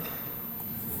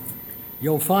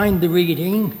You'll find the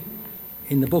reading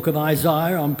in the book of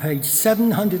Isaiah on page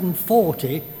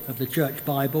 740 of the Church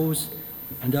Bibles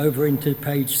and over into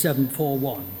page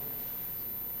 741.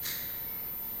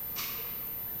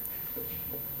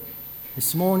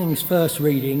 This morning's first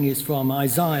reading is from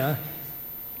Isaiah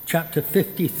chapter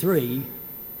 53,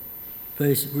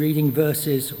 reading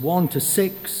verses 1 to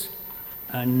 6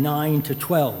 and 9 to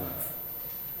 12.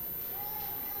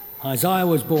 Isaiah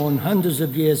was born hundreds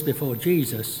of years before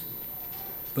Jesus,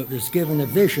 but was given a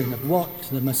vision of what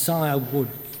the Messiah would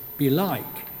be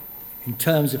like in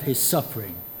terms of his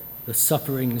suffering, the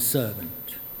suffering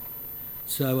servant.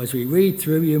 So as we read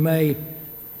through, you may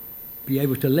be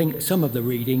able to link some of the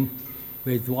reading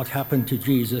with what happened to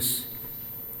Jesus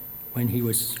when he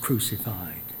was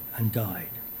crucified and died.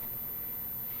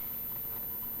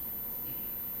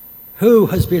 Who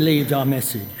has believed our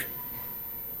message?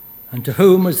 And to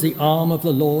whom has the arm of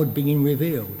the Lord been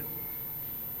revealed?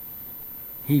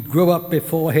 He grew up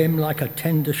before him like a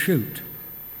tender shoot,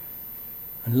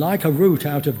 and like a root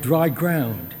out of dry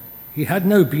ground. He had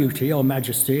no beauty or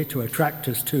majesty to attract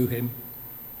us to him,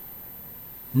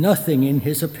 nothing in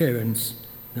his appearance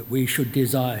that we should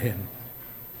desire him.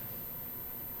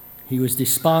 He was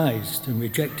despised and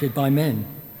rejected by men,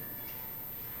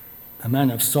 a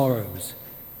man of sorrows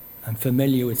and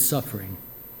familiar with suffering.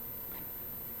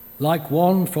 Like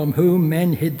one from whom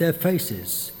men hid their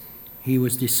faces, he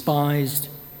was despised,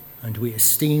 and we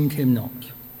esteemed him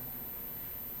not.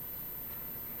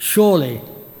 Surely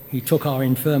he took our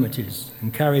infirmities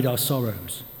and carried our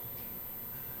sorrows.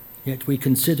 Yet we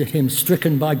considered him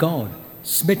stricken by God,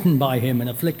 smitten by him and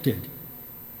afflicted.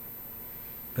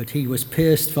 But he was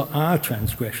pierced for our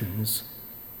transgressions,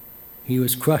 he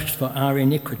was crushed for our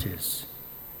iniquities.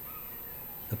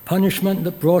 The punishment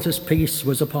that brought us peace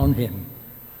was upon him,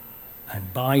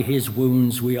 and by his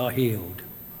wounds we are healed.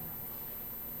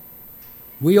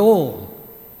 We all,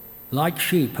 like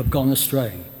sheep, have gone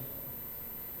astray.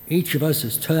 Each of us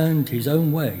has turned his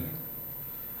own way,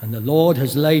 and the Lord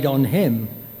has laid on him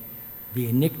the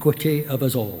iniquity of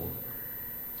us all.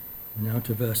 Now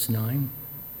to verse 9.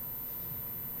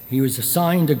 He was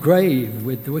assigned a grave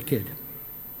with the wicked,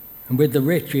 and with the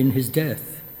rich in his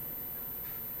death.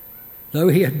 Though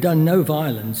he had done no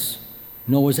violence,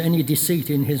 nor was any deceit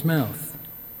in his mouth,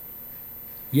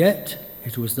 yet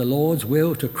it was the Lord's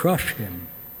will to crush him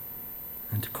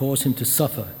and to cause him to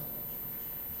suffer.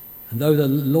 And though the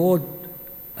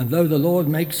Lord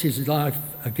makes his life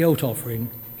a guilt offering,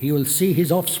 he will see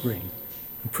his offspring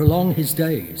and prolong his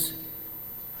days,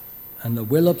 and the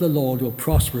will of the Lord will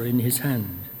prosper in his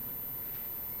hand.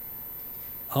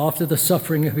 After the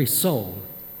suffering of his soul,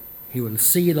 he will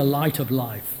see the light of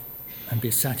life and be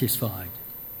satisfied.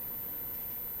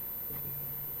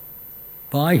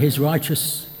 By his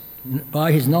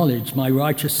knowledge, my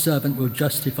righteous servant will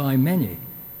justify many,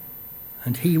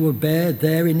 and he will bear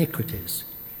their iniquities.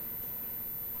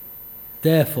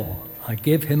 Therefore, I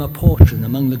give him a portion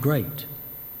among the great,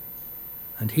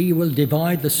 and he will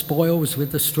divide the spoils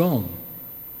with the strong,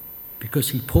 because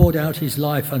he poured out his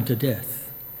life unto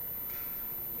death,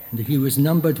 and he was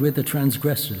numbered with the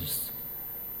transgressors,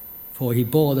 for he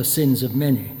bore the sins of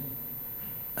many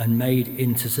and made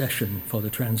intercession for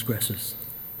the transgressors.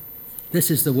 This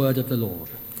is the word of the Lord.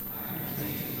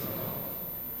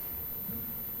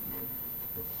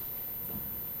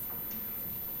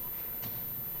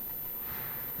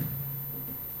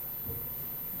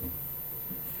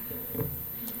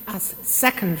 Our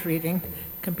second reading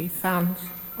can be found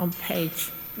on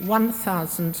page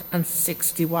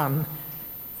 1061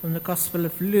 from the Gospel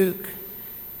of Luke,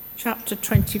 chapter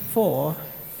 24,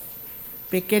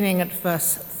 beginning at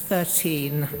verse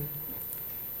 13.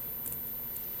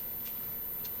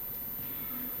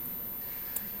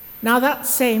 Now that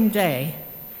same day,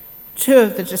 2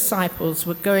 of the disciples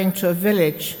were going to a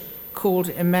village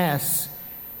called Emmaus,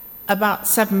 about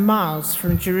 7 miles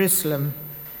from Jerusalem.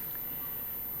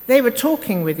 They were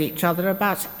talking with each other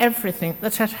about everything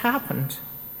that had happened.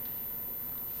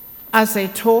 As they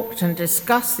talked and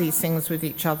discussed these things with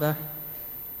each other,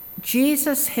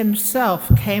 Jesus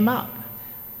himself came up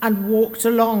and walked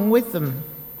along with them,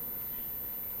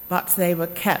 but they were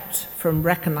kept from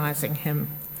recognizing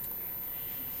him.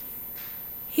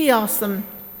 He asked them,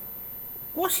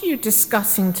 "What are you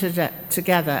discussing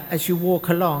together as you walk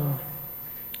along?"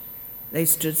 They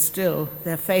stood still,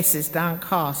 their faces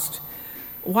downcast.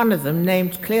 One of them,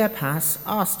 named Cleopas,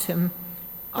 asked him,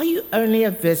 "Are you only a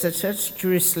visitor to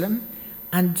Jerusalem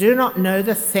and do not know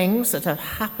the things that have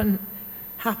happened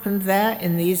there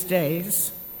in these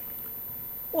days?"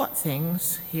 "What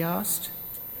things?" he asked.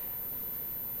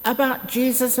 "About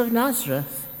Jesus of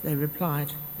Nazareth," they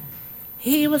replied.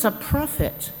 He was a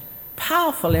prophet,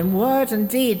 powerful in word and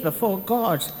deed before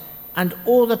God and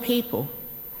all the people.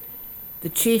 The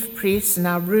chief priests and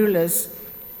our rulers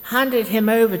handed him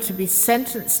over to be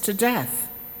sentenced to death,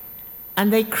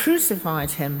 and they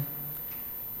crucified him.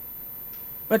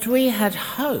 But we had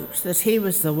hoped that he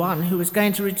was the one who was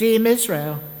going to redeem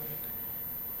Israel.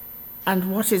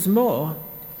 And what is more,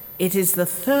 it is the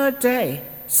third day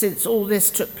since all this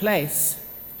took place.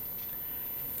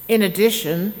 In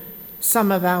addition,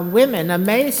 some of our women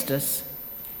amazed us.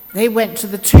 They went to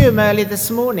the tomb early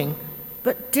this morning,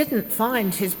 but didn't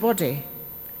find his body.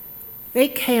 They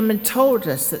came and told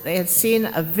us that they had seen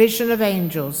a vision of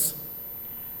angels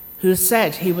who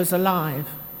said he was alive.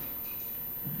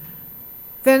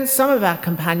 Then some of our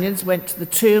companions went to the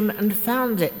tomb and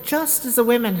found it just as the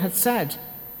women had said,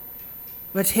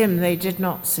 but him they did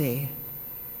not see.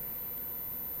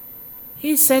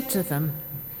 He said to them,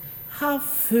 "How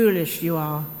foolish you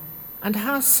are, and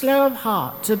how slow of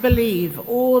heart to believe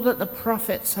all that the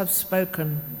prophets have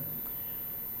spoken.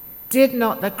 Did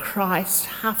not the Christ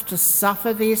have to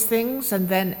suffer these things and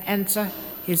then enter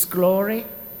his glory?"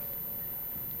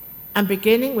 And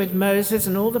beginning with Moses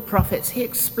and all the prophets, he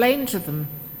explained to them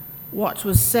what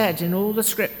was said in all the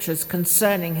scriptures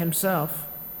concerning himself.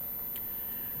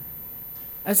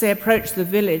 As they approached the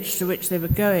village to which they were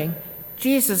going,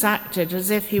 Jesus acted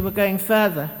as if he were going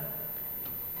further.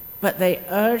 But they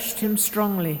urged him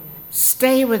strongly,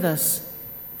 "Stay with us,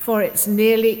 for it's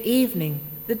nearly evening.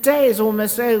 The day is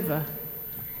almost over."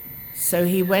 So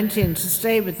he went in to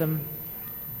stay with them.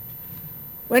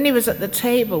 When he was at the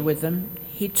table with them,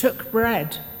 he took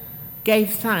bread,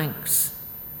 gave thanks,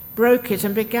 broke it,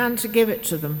 and began to give it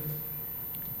to them.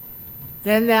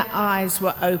 Then their eyes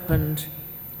were opened,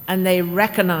 and they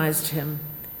recognized him,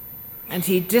 and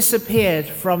he disappeared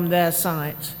from their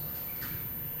sight.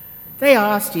 They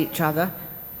asked each other,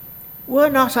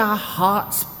 "Were not our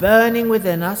hearts burning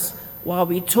within us while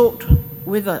he talked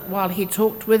with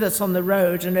us on the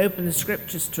road and opened the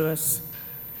scriptures to us?"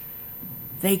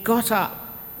 They got up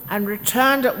and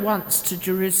returned at once to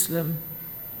Jerusalem.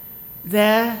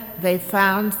 There they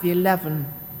found the 11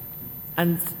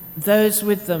 and those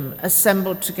with them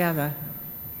assembled together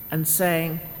and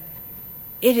saying,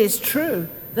 "It is true,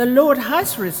 the Lord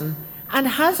has risen and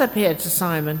has appeared to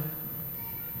Simon."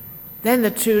 Then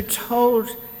the two told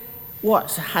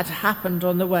what had happened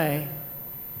on the way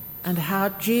and how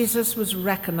Jesus was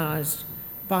recognized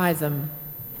by them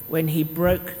when he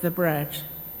broke the bread.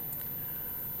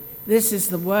 This is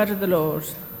the word of the Lord.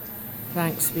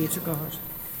 Thanks be to God.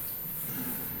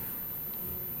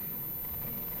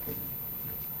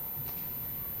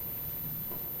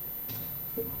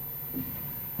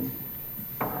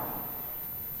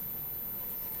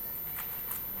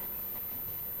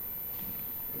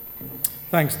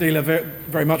 Thanks, Deela,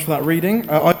 very much for that reading.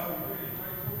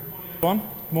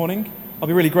 Morning. I'll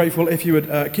be really grateful if you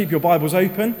would keep your Bibles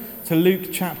open to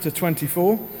Luke chapter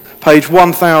 24, page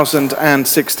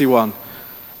 1061.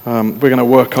 We're going to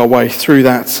work our way through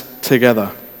that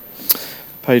together.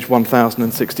 Page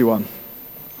 1061.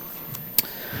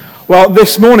 Well,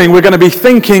 this morning we're going to be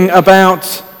thinking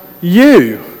about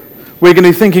you. We're going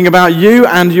to be thinking about you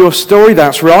and your story,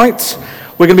 that's right.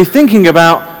 We're going to be thinking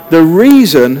about the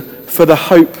reason for the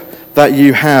hope that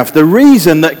you have, the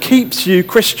reason that keeps you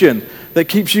Christian, that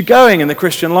keeps you going in the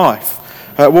Christian life,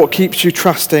 what keeps you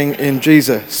trusting in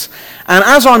Jesus. And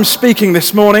as I'm speaking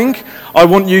this morning, I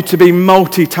want you to be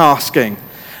multitasking.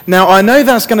 Now, I know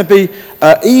that's going to be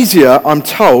easier, I'm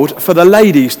told, for the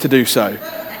ladies to do so.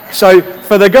 So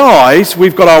for the guys,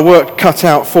 we've got our work cut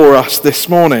out for us this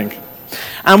morning.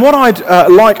 And what I'd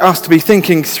like us to be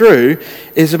thinking through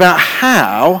is about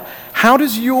how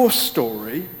does your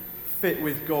story fit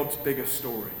with God's bigger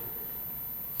story?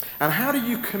 And how do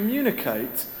you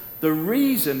communicate the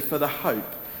reason for the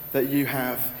hope that you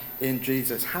have in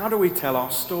Jesus? How do we tell our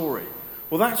story?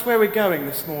 Well, that's where we're going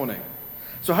this morning.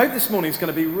 So I hope this morning is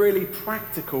going to be really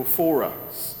practical for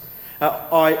us.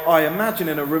 I imagine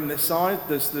in a room this size,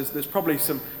 there's probably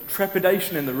some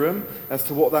trepidation in the room as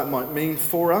to what that might mean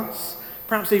for us.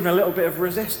 Perhaps even a little bit of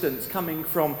resistance coming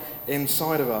from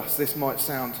inside of us. This might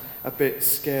sound a bit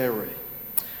scary.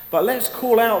 But let's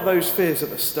call out those fears at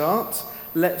the start.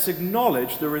 Let's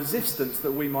acknowledge the resistance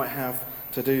that we might have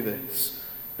to do this.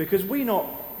 Because we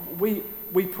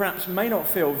perhaps may not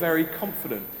feel very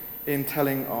confident in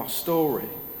telling our story.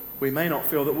 We may not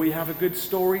feel that we have a good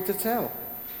story to tell.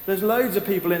 There's loads of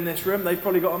people in this room, they've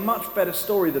probably got a much better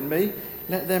story than me.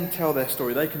 Let them tell their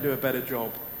story. They can do a better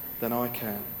job than I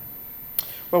can.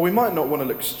 Well, we might not want to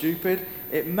look stupid.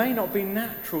 It may not be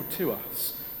natural to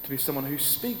us to be someone who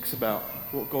speaks about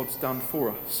what God's done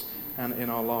for us and in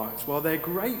our lives. Well, they're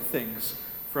great things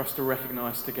for us to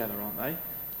recognise together, aren't they?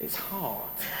 It's hard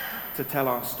to tell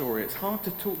our story. It's hard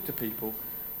to talk to people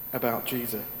about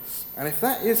Jesus. And if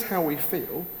that is how we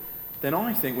feel, then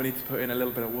I think we need to put in a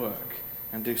little bit of work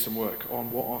and do some work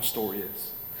on what our story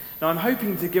is. Now, I'm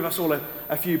hoping to give us all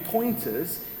a few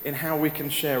pointers in how we can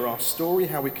share our story,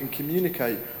 how we can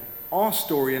communicate our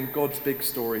story and God's big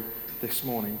story this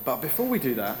morning. But before we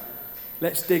do that,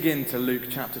 let's dig into Luke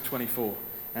chapter 24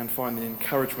 and find the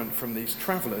encouragement from these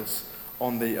travellers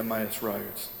on the Emmaus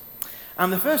Road.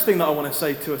 And the first thing that I want to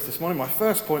say to us this morning, my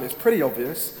first point, is pretty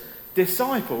obvious.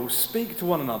 Disciples speak to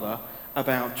one another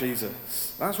about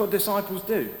Jesus. That's what disciples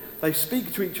do. They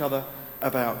speak to each other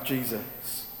about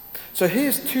Jesus. So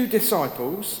here's two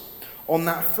disciples on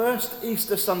that first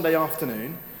Easter Sunday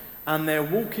afternoon, and they're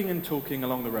walking and talking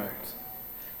along the road.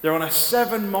 They're on a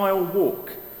 7-mile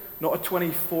walk, not a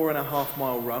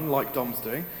 24.5-mile run like Dom's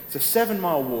doing. It's a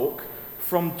 7-mile walk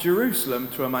from Jerusalem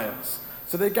to Emmaus.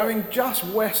 So they're going just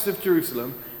west of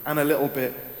Jerusalem and a little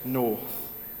bit north.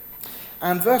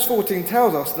 And verse 14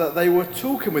 tells us that they were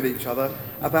talking with each other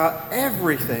about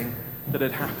everything that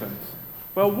had happened.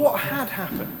 Well, what had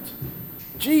happened?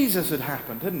 Jesus had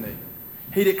happened, hadn't he?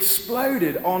 He'd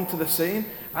exploded onto the scene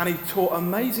and he taught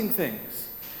amazing things.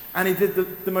 And he did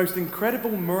the most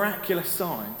incredible, miraculous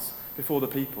signs before the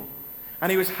people.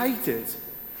 And he was hated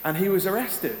and he was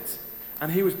arrested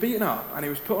and he was beaten up and he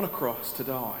was put on a cross to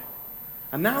die.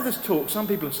 And now there's talk, some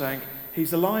people are saying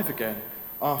he's alive again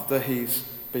after he's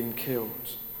been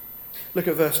killed. Look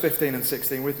at verse 15 and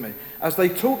 16 with me. As they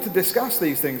talked to discuss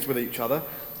these things with each other,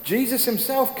 Jesus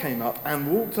himself came up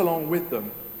and walked along with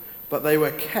them, but they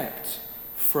were kept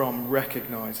from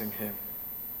recognizing him.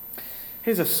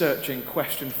 Here's a searching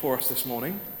question for us this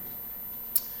morning.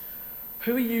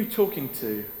 Who are you talking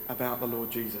to about the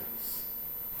Lord Jesus?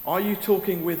 Are you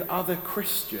talking with other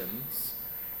Christians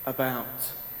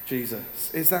about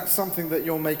Jesus? Is that something that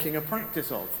you're making a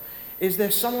practice of? Is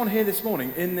there someone here this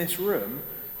morning in this room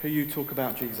who you talk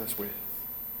about Jesus with?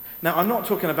 Now, I'm not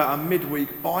talking about a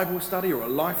midweek Bible study or a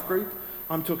life group.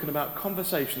 I'm talking about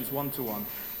conversations one-to-one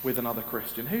with another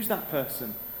Christian. Who's that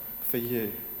person for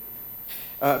you?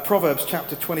 Proverbs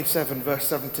chapter 27, verse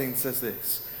 17 says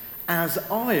this: as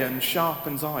iron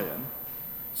sharpens iron,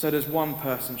 so does one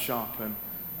person sharpen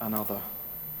another.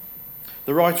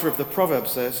 The writer of the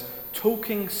Proverbs says,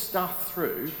 talking stuff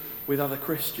through with other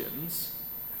Christians,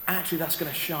 actually that's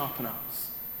going to sharpen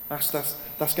us.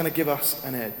 That's going to give us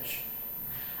an edge.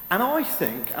 And I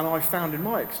think, and I found in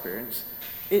my experience,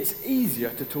 it's easier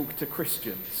to talk to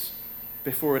Christians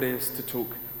before it is to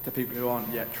talk to people who aren't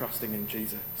yet trusting in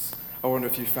Jesus. I wonder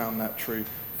if you found that true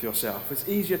for yourself. It's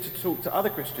easier to talk to other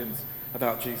Christians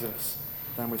about Jesus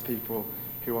than with people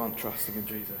who aren't trusting in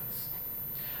Jesus.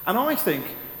 And I think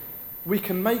we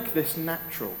can make this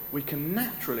natural. We can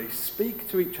naturally speak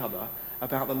to each other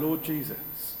about the Lord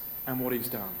Jesus and what he's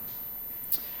done.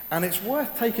 And it's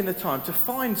worth taking the time to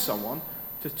find someone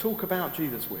to talk about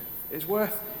Jesus with. It's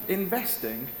worth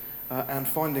investing and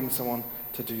finding someone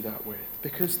to do that with,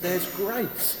 because there's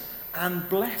grace and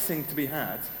blessing to be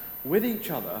had with each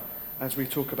other as we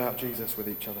talk about Jesus with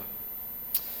each other.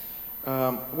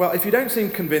 Well, if you don't seem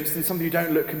convinced, and some of you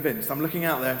don't look convinced, I'm looking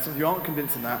out there, some of you aren't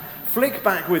convinced in that, flick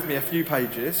back with me a few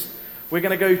pages. We're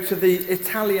going to go to the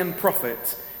Italian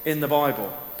prophet in the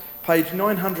Bible. Page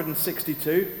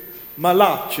 962,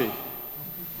 Malachi.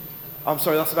 I'm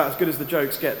sorry, that's about as good as the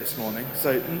jokes get this morning.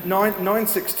 So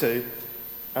 962,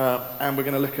 and we're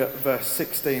going to look at verse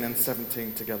 16 and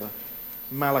 17 together.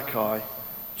 Malachi,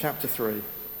 chapter 3,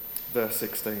 verse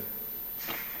 16.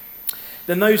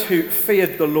 Then those who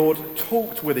feared the Lord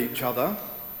talked with each other,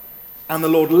 and the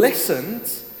Lord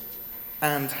listened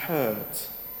and heard.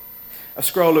 A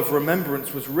scroll of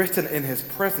remembrance was written in his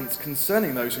presence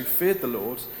concerning those who feared the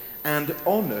Lord and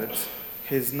honoured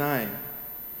his name.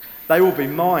 They will be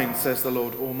mine, says the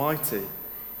Lord Almighty,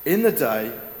 in the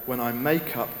day when I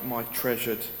make up my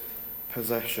treasured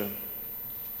possession.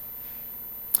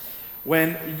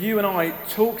 When you and I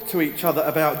talk to each other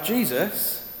about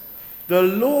Jesus, the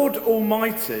Lord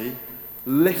Almighty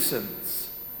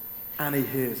listens and he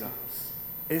hears us.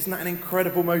 Isn't that an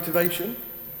incredible motivation?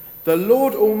 The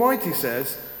Lord Almighty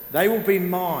says, they will be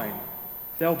mine.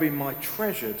 They'll be my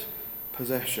treasured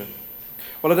possession.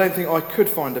 Well, I don't think I could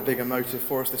find a bigger motive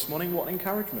for us this morning. What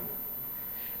encouragement.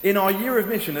 In our year of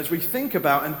mission, as we think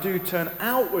about and do turn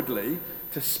outwardly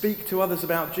to speak to others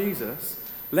about Jesus,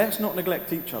 let's not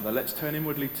neglect each other. Let's turn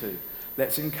inwardly too.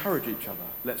 Let's encourage each other.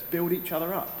 Let's build each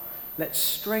other up. Let's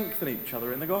strengthen each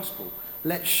other in the gospel.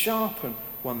 Let's sharpen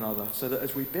one another so that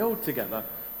as we build together,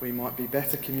 we might be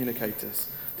better communicators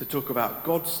to talk about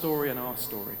God's story and our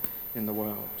story in the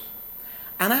world.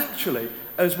 And actually,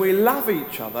 as we love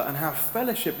each other and have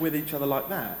fellowship with each other like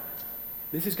that,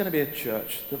 this is going to be a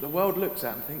church that the world looks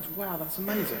at and thinks, wow, that's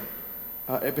amazing.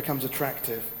 It becomes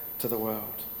attractive to the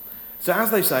world. So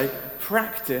as they say,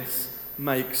 practice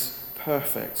makes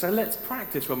perfect. So let's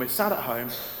practice when we're sat at home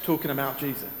talking about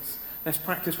Jesus. Let's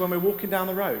practice when we're walking down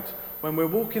the road, when we're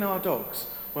walking our dogs,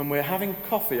 when we're having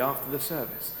coffee after the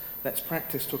service. Let's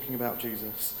practice talking about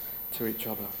Jesus to each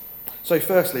other. So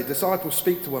firstly, disciples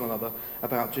speak to one another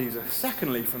about Jesus.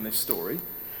 Secondly, from this story,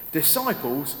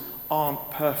 disciples aren't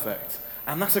perfect.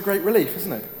 And that's a great relief,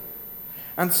 isn't it?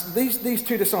 And these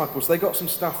two disciples, they got some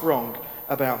stuff wrong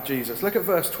about Jesus. Look at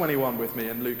verse 21 with me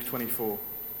in Luke 24.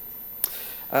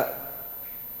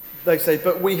 They say,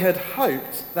 but we had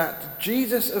hoped that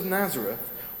Jesus of Nazareth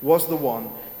was the one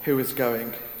who was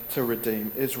going to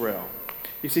redeem Israel.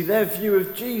 You see, their view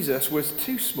of Jesus was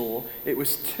too small, it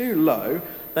was too low.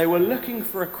 They were looking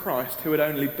for a Christ who would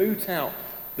only boot out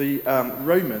the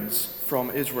Romans from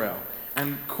Israel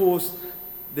and cause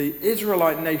the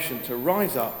Israelite nation to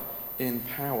rise up in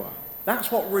power.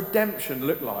 That's what redemption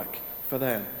looked like for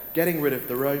them, getting rid of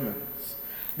the Romans.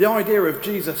 The idea of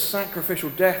Jesus' sacrificial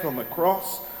death on the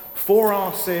cross for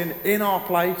our sin in our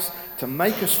place to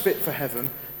make us fit for heaven,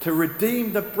 to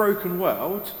redeem the broken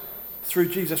world through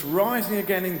Jesus rising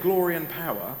again in glory and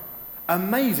power,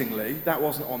 amazingly, that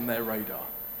wasn't on their radar,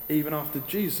 even after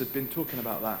Jesus had been talking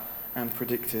about that and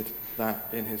predicted that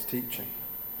in his teaching.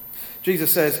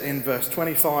 Jesus says in verse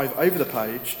 25 over the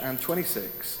page and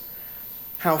 26,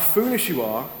 how foolish you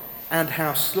are and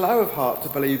how slow of heart to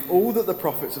believe all that the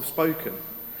prophets have spoken.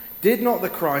 Did not the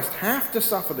Christ have to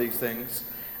suffer these things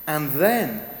and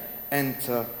then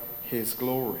enter his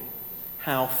glory?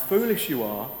 How foolish you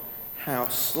are, how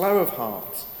slow of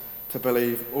heart to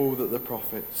believe all that the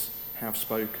prophets have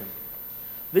spoken.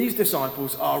 These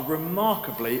disciples are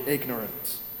remarkably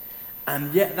ignorant,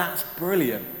 and yet that's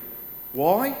brilliant.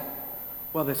 Why?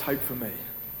 Well, there's hope for me.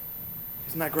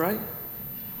 Isn't that great?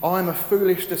 I'm a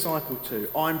foolish disciple too.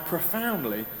 I'm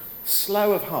profoundly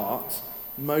slow of heart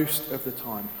most of the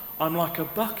time. I'm like a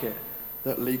bucket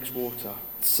that leaks water.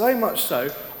 So much so,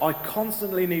 I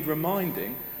constantly need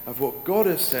reminding of what God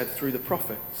has said through the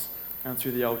prophets and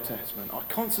through the Old Testament. I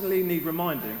constantly need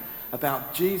reminding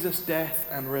about Jesus' death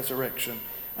and resurrection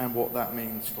and what that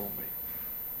means for me.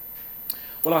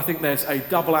 Well, I think there's a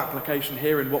double application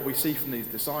here in what we see from these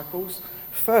disciples.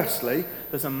 Firstly,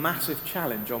 there's a massive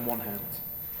challenge on one hand.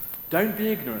 Don't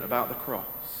be ignorant about the cross,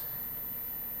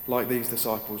 like these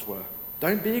disciples were.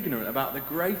 Don't be ignorant about the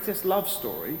greatest love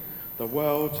story the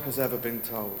world has ever been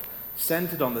told,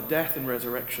 centered on the death and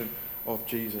resurrection of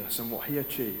Jesus and what he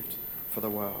achieved for the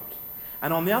world.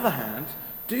 And on the other hand,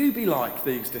 do be like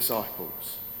these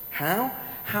disciples. How?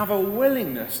 Have a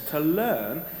willingness to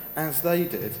learn, as they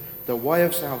did, the way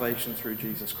of salvation through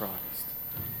Jesus Christ.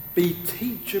 Be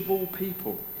teachable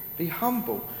people. Be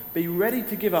humble. Be ready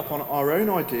to give up on our own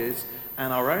ideas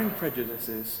and our own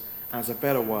prejudices as a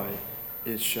better way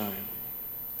is shown.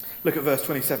 Look at verse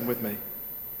 27 with me.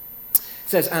 It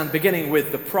says, and beginning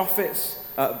with the prophets,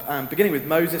 beginning with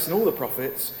Moses and all the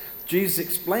prophets, Jesus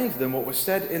explained to them what was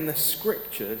said in the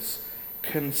scriptures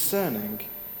concerning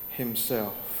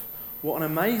himself. What an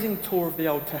amazing tour of the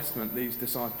Old Testament these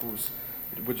disciples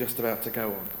were just about to go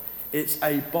on. It's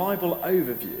a Bible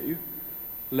overview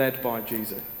led by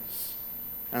Jesus.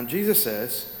 And Jesus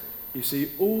says, you see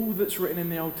all that's written in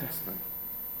the Old Testament.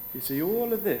 You see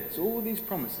all of this, all these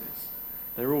promises,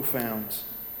 they're all found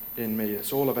in me.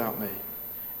 It's all about me.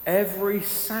 Every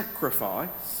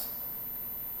sacrifice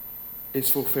is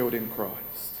fulfilled in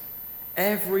Christ.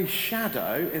 Every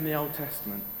shadow in the Old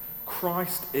Testament,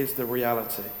 Christ is the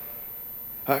reality.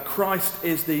 Christ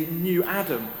is the new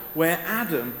Adam. Where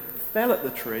Adam fell at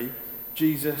the tree,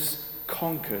 Jesus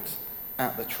conquered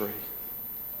at the tree.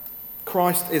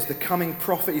 Christ is the coming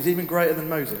prophet. He's even greater than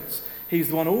Moses. He's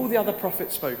the one all the other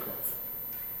prophets spoke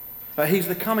of. He's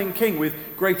the coming king with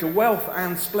greater wealth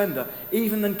and splendor,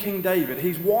 even than King David.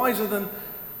 He's wiser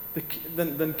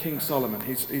than King Solomon.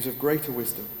 He's of greater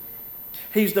wisdom.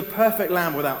 He's the perfect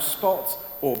lamb without spot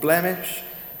or blemish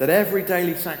that every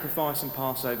daily sacrifice and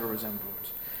Passover resembled.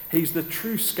 He's the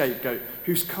true scapegoat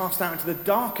who's cast out into the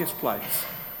darkest place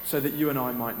so that you and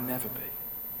I might never be.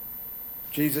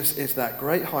 Jesus is that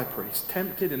great high priest,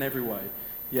 tempted in every way,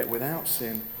 yet without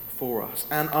sin for us.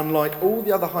 And unlike all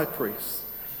the other high priests,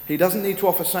 he doesn't need to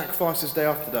offer sacrifices day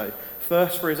after day,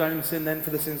 first for his own sin, then for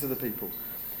the sins of the people.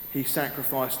 He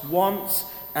sacrificed once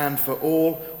and for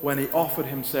all when he offered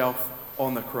himself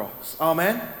on the cross.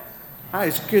 Amen? That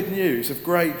is good news of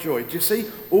great joy. Do you see?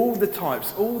 All the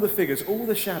types, all the figures, all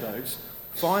the shadows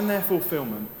find their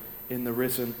fulfillment in the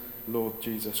risen Lord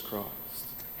Jesus Christ.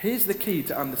 Here's the key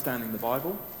to understanding the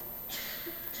Bible.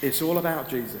 It's all about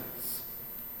Jesus.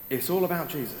 It's all about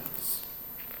Jesus.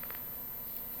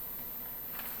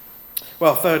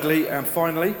 Well, thirdly and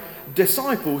finally,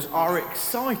 disciples are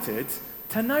excited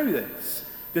to know this.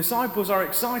 Disciples are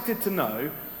excited to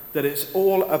know that it's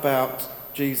all about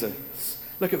Jesus.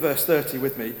 Look at verse 30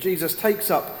 with me. Jesus takes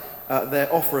up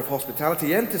their offer of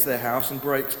hospitality, enters their house and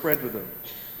breaks bread with them.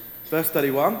 Verse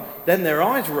 31, then their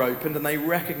eyes were opened and they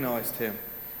recognized him,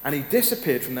 and he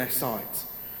disappeared from their sight.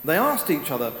 They asked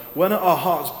each other, were not our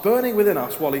hearts burning within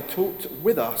us while he talked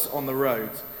with us on the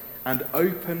road and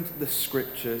opened the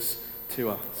scriptures to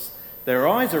us? Their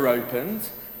eyes are opened,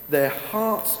 their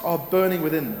hearts are burning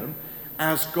within them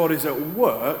as God is at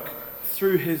work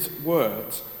through his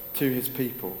words to his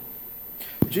people.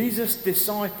 Jesus'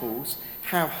 disciples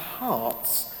have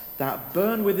hearts that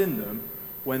burn within them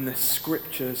when the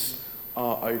scriptures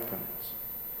are opened.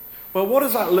 Well, what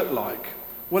does that look like?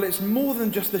 Well, it's more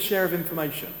than just the share of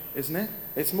information, isn't it?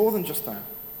 It's more than just that.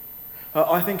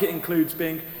 I think it includes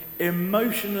being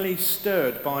emotionally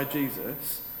stirred by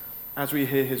Jesus as we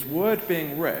hear his word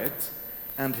being read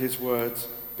and his words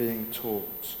being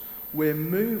taught. We're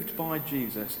moved by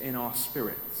Jesus in our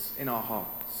spirits, in our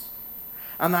hearts.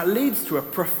 And that leads to a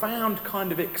profound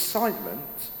kind of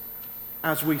excitement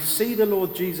as we see the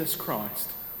Lord Jesus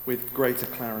Christ with greater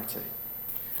clarity.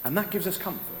 And that gives us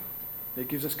comfort. It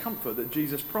gives us comfort that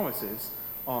Jesus' promises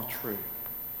are true.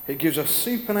 It gives us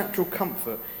supernatural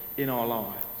comfort in our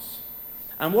lives.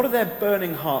 And what do their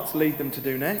burning hearts lead them to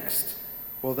do next?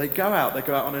 Well, they go out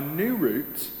on a new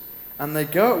route, and they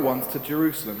go at once to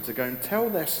Jerusalem to go and tell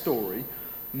their story,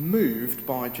 moved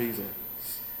by Jesus.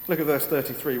 Look at verse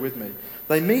 33 with me.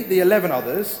 They meet the 11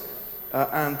 others,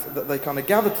 and they kind of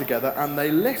gather together, and they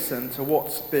listen to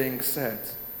what's being said.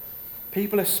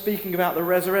 People are speaking about the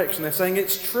resurrection. They're saying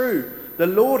it's true. The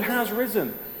Lord has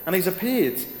risen, and he's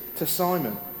appeared to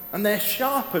Simon. And they're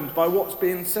sharpened by what's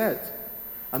being said.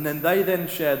 And then they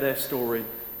share their story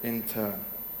in turn.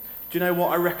 Do you know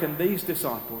what? I reckon these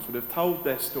disciples would have told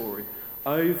their story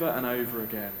over and over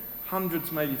again.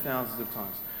 Hundreds, maybe thousands of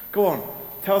times. Go on,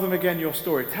 tell them again your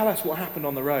story. Tell us what happened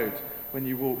on the road when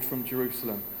you walked from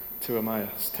Jerusalem to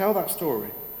Emmaus. Tell that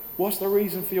story. What's the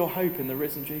reason for your hope in the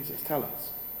risen Jesus? Tell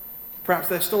us. Perhaps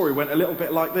their story went a little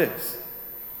bit like this.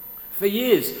 For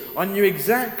years, I knew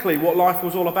exactly what life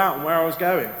was all about and where I was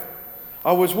going.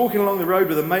 I was walking along the road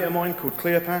with a mate of mine called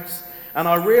Cleopas, and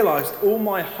I realised all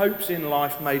my hopes in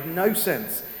life made no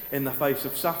sense in the face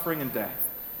of suffering and death,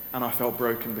 and I felt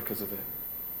broken because of it.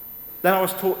 Then I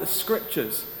was taught the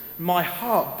scriptures. My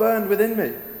heart burned within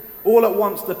me. All at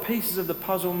once, the pieces of the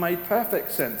puzzle made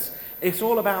perfect sense. It's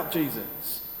all about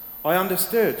Jesus. I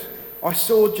understood. I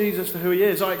saw Jesus for who he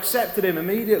is. I accepted him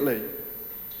immediately.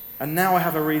 And now I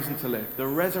have a reason to live, the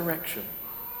resurrection.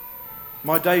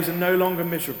 My days are no longer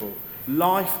miserable.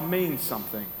 Life means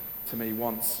something to me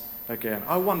once again.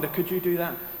 I wonder, could you do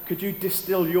that? Could you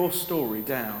distill your story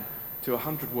down to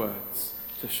 100 words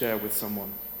to share with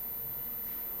someone?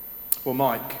 Well,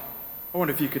 Mike, I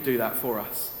wonder if you could do that for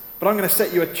us. But I'm going to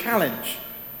set you a challenge.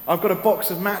 I've got a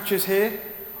box of matches here.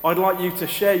 I'd like you to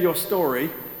share your story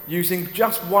using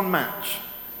just one match.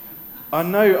 I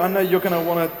know you're going to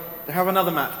want to have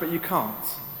another match, but you can't.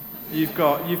 You've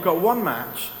got one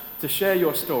match to share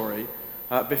your story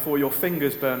before your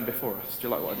fingers burn before us. Do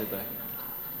you like what I did there?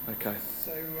 Okay.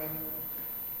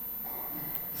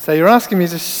 So you're asking me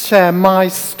to share my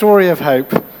story of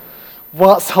hope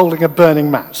whilst holding a burning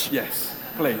match? Yes,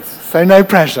 please. So no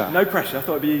pressure? No pressure. I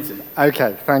thought it'd be easy.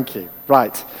 Okay, thank you.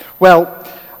 Right. Well,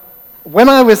 when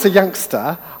I was a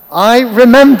youngster, I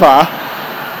remember...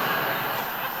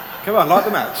 Come on, light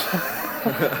the match.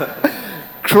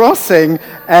 crossing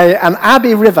an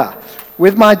abbey river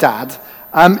with my dad,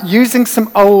 using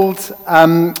some old,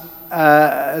 some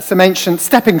ancient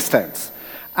stepping stones.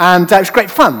 And it was great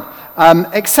fun,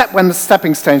 except when the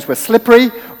stepping stones were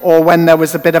slippery or when there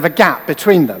was a bit of a gap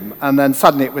between them, and then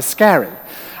suddenly it was scary.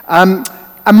 And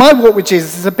my walk with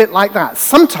Jesus is a bit like that.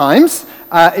 Sometimes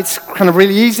it's kind of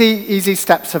really easy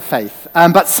steps of faith,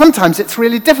 but sometimes it's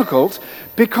really difficult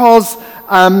because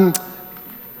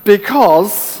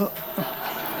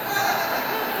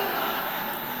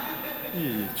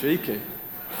Cheeky.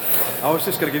 I was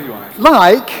just going to give you one.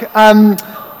 Like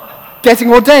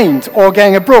getting ordained or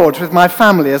going abroad with my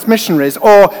family as missionaries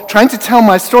or trying to tell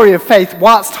my story of faith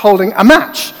whilst holding a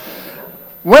match.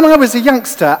 When I was a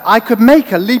youngster, I could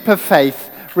make a leap of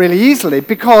faith really easily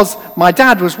because my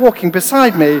dad was walking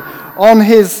beside me on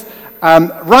his,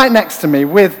 right next to me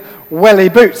with welly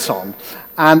boots on.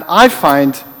 And I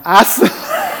find as...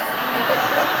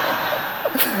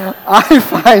 I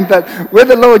find that with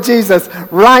the Lord Jesus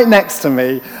right next to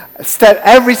me,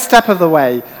 every step of the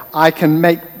way, I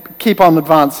can keep on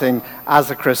advancing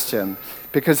as a Christian.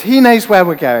 Because he knows where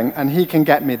we're going and he can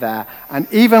get me there. And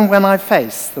even when I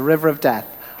face the river of death,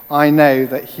 I know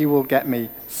that he will get me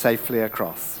safely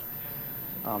across.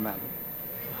 Amen.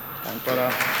 Thank you.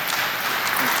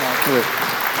 Thank you.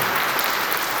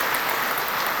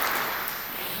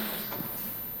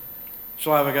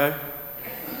 Shall I have a go?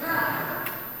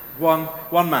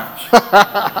 One match.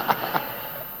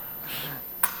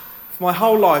 For my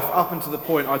whole life, up until the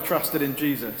point I trusted in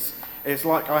Jesus, it's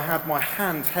like I had my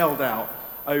hands held out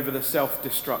over the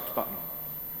self-destruct button.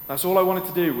 That's all I wanted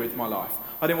to do with my life.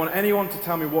 I didn't want anyone to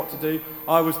tell me what to do.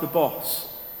 I was the boss.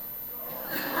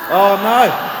 Oh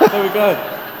no, there we go.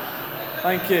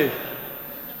 Thank you.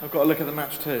 I've got to look at the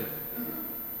match too.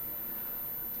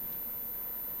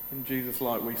 In Jesus'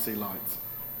 light, we see light.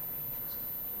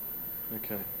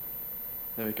 Okay.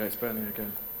 There we go, it's burning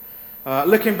again.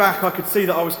 Looking back, I could see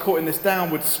that I was caught in this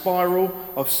downward spiral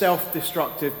of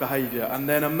self-destructive behaviour. And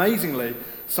then, amazingly,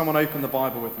 someone opened the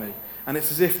Bible with me. And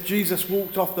it's as if Jesus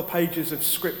walked off the pages of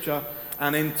Scripture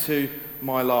and into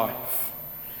my life.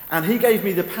 And he gave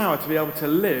me the power to be able to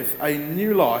live a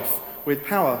new life with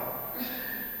power.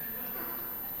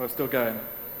 Well, it's still going.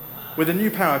 With a new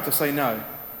power to say no.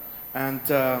 And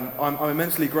I'm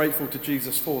immensely grateful to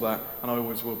Jesus for that, and I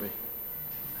always will be.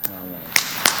 Amen.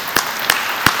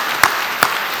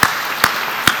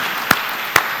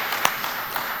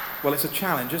 Well, it's a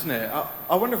challenge, isn't it?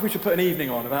 I wonder if we should put an evening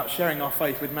on about sharing our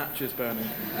faith with matches burning.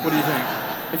 What do you think?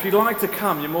 If you'd like to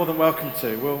come, you're more than welcome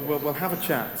to. We'll have a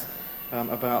chat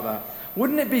about that.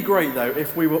 Wouldn't it be great, though,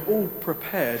 if we were all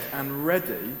prepared and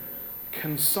ready,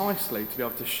 concisely, to be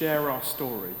able to share our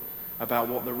story about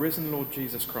what the risen Lord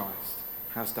Jesus Christ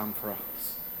has done for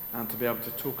us, and to be able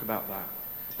to talk about that.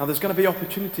 Now, there's going to be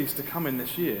opportunities to come in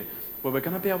this year where we're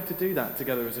going to be able to do that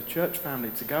together as a church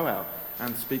family, to go out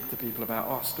and speak to people about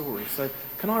our story. So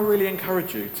can I really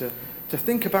encourage you to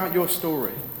think about your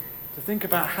story, to think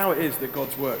about how it is that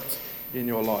God's worked in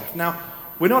your life. Now,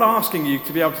 we're not asking you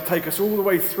to be able to take us all the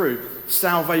way through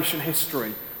salvation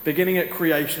history, beginning at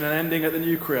creation and ending at the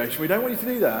new creation. We don't want you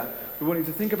to do that. We want you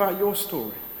to think about your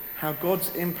story, how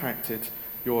God's impacted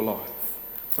your life.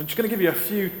 I'm just going to give you a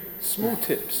few small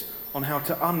tips on how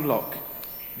to unlock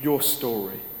your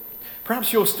story.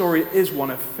 Perhaps your story is one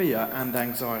of fear and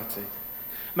anxiety.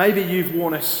 Maybe you've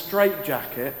worn a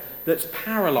straitjacket that's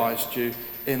paralysed you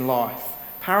in life,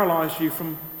 paralysed you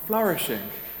from flourishing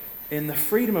in the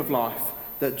freedom of life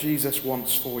that Jesus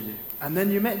wants for you. And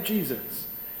then you met Jesus,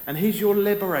 and he's your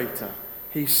liberator.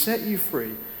 He's set you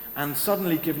free and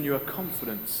suddenly given you a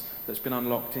confidence that's been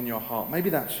unlocked in your heart. Maybe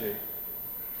that's you.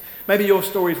 Maybe your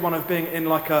story is one of being in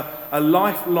like a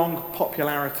lifelong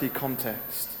popularity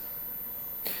contest.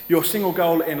 Your single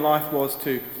goal in life was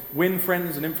to win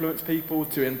friends and influence people,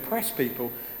 to impress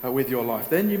people with your life.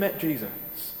 Then you met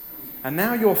Jesus. And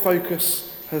now your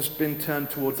focus has been turned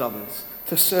towards others,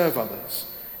 to serve others,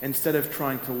 instead of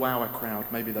trying to wow a crowd.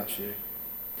 Maybe that's you.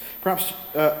 Perhaps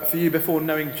for you, before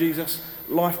knowing Jesus,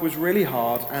 life was really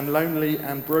hard and lonely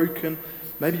and broken.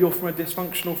 Maybe you're from a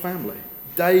dysfunctional family.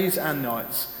 Days and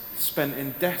nights spent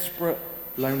in desperate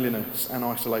loneliness and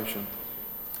isolation.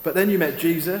 But then you met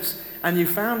Jesus and you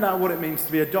found out what it means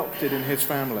to be adopted in his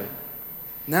family.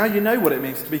 Now you know what it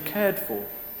means to be cared for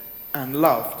and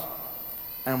loved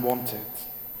and wanted.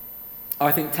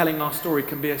 I think telling our story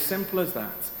can be as simple as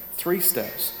that. 3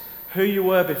 steps. Who you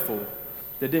were before,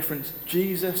 the difference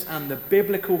Jesus and the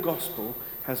biblical gospel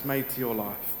has made to your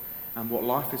life, and what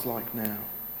life is like now.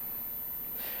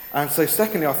 And so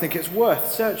secondly, I think it's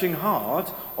worth searching hard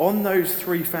on those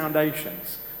 3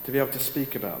 foundations to be able to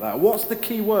speak about that. What's the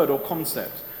key word or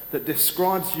concept that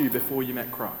describes you before you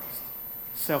met Christ?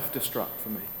 Self-destruct for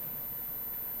me.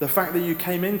 The fact that you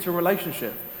came into a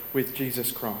relationship with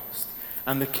Jesus Christ.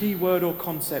 And the key word or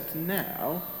concept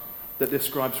now that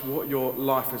describes what your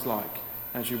life is like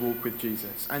as you walk with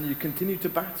Jesus. And you continue to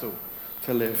battle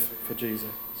to live for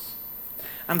Jesus.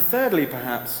 And thirdly,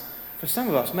 perhaps, for some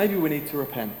of us, maybe we need to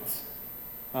repent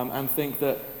and think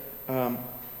that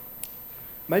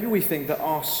maybe we think that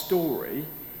our story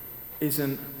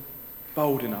isn't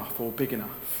bold enough or big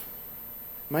enough.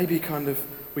 Maybe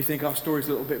we think our story's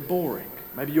a little bit boring.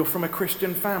 Maybe you're from a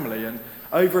Christian family and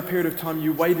over a period of time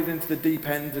you waded into the deep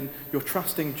end and you're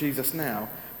trusting Jesus now.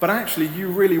 But actually you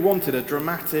really wanted a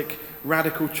dramatic,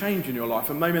 radical change in your life,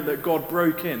 a moment that God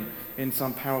broke in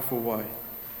some powerful way.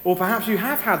 Or perhaps you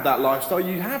have had that lifestyle,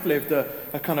 you have lived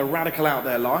a kind of radical out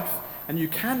there life, and you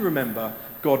can remember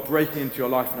God breaking into your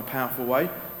life in a powerful way,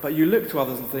 but you look to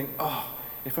others and think, oh,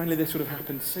 if only this would have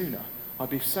happened sooner. I'd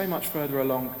be so much further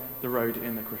along the road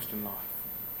in the Christian life.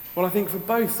 Well, I think for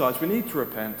both sides we need to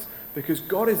repent because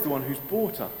God is the one who's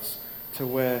brought us to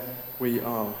where we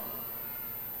are.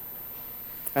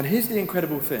 And here's the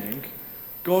incredible thing.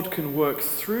 God can work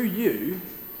through you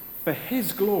for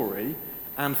his glory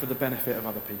and for the benefit of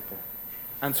other people.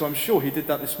 And so I'm sure he did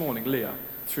that this morning, Leah,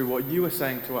 through what you were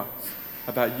saying to us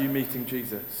about you meeting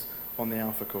Jesus on the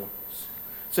Alpha course.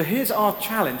 So here's our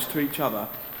challenge to each other.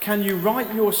 Can you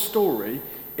write your story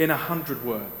in 100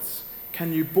 words?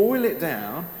 Can you boil it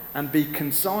down and be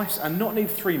concise and not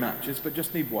need 3 matches, but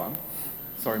just need 1?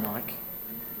 Sorry, Mike.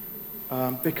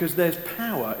 Because there's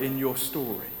power in your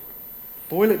story.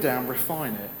 Boil it down,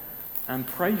 refine it, and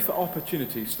pray for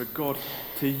opportunities for God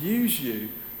to use you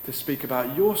to speak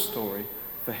about your story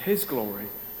for his glory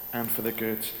and for the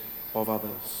good of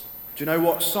others. Do you know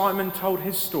what? Simon told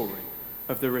his story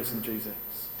of the risen Jesus.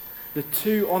 The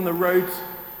 2 on the road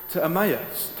to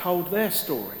Emmaus told their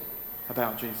story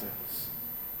about Jesus.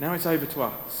 Now it's over to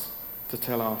us to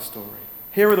tell our story.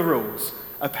 Here are the rules.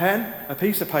 A pen, a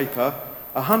piece of paper,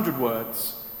 100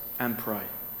 words, and pray.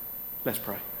 Let's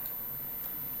pray.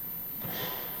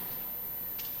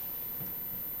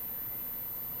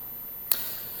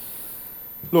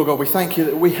 Lord God, we thank you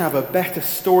that we have a better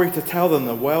story to tell than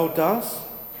the world does.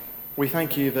 We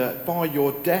thank you that by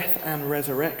your death and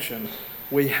resurrection,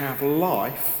 we have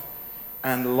life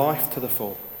and life to the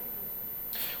full.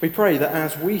 We pray that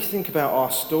as we think about our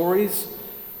stories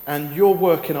and your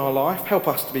work in our life, help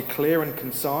us to be clear and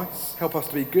concise, help us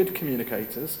to be good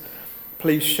communicators.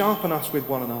 Please sharpen us with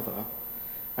one another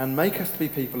and make us to be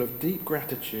people of deep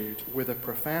gratitude with a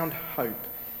profound hope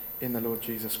in the Lord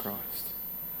Jesus Christ.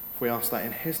 We ask that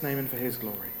in his name and for his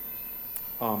glory.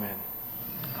 Amen.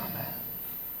 Amen.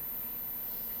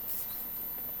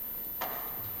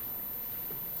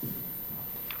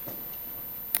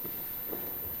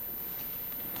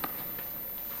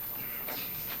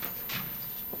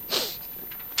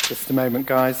 Just a moment,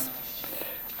 guys.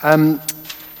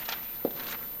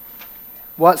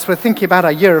 Whilst we're thinking about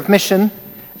our year of mission,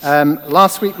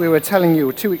 last week we were telling you,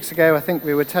 or 2 weeks ago, I think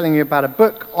we were telling you about a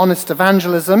book, Honest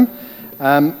Evangelism.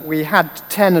 We had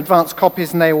 10 advanced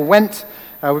copies and they all went.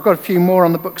 We've got a few more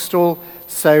on the bookstall.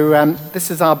 So this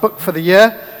is our book for the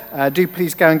year. Do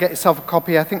please go and get yourself a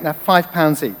copy. I think they're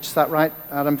 £5 each. Is that right,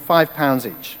 Adam?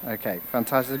 £5 each. Okay,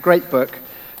 fantastic. It's a great book.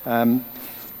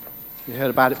 You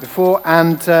heard about it before.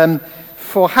 And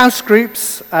for house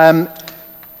groups,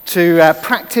 to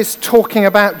practice talking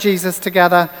about Jesus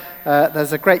together,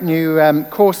 there's a great new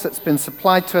course that's been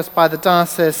supplied to us by the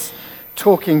diocese,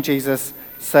 Talking Jesus.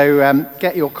 So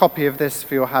get your copy of this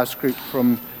for your house group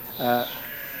from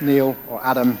Neil or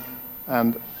Adam.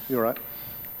 And you're right.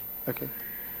 Okay.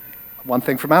 One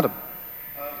thing from Adam.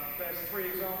 There's 3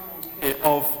 examples here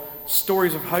of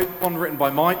stories of hope, one written by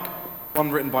Mike,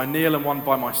 one written by Neil, and one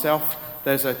by myself.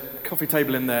 There's a coffee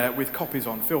table in there with copies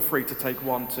on. Feel free to take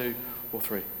 1, 2, or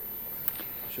 3. I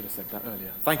should have said that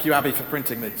earlier. Thank you, Abby, for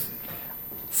printing these.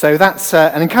 So that's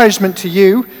an encouragement to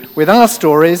you with our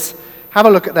stories. Have a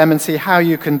look at them and see how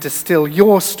you can distill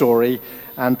your story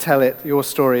and tell it, your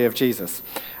story of Jesus.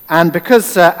 And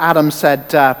because Adam said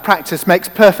practice makes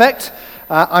perfect,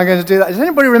 I'm going to do that. Does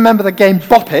anybody remember the game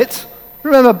Bop It?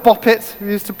 Remember Bop It?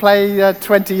 We used to play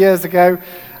 20 years ago.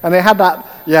 And they had that,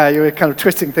 you were kind of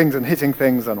twisting things and hitting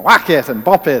things and whack it and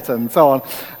bop it and so on.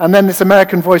 And then this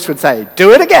American voice would say,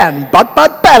 do it again, but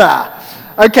better.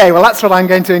 Okay, well, that's what I'm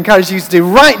going to encourage you to do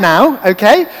right now,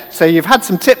 okay? So you've had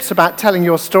some tips about telling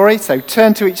your story, so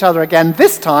turn to each other again.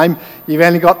 This time, you've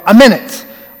only got a minute,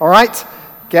 all right?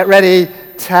 Get ready,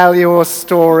 tell your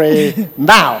story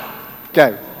now.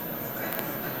 Go.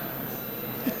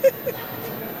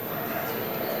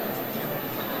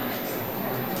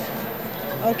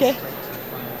 Okay.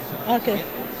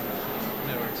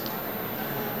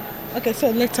 Okay, so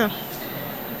later.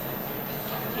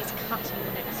 He's cutting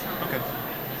the next song. Okay.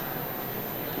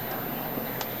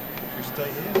 We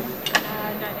stay here? No,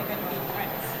 they're going to be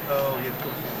friends. Oh, yeah,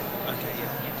 cool. Okay, yeah.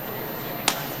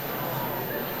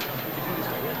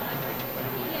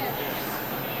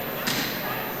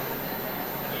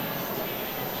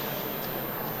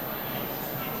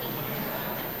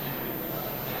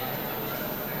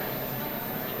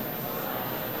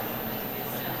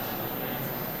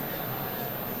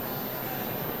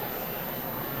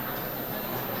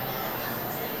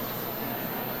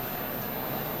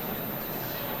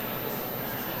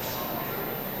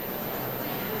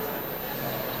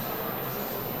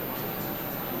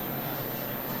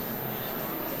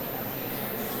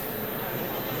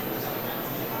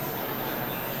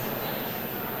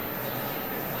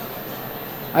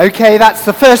 Okay, that's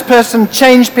the first person.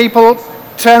 Change people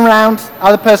turn around,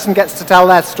 other person gets to tell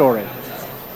their story.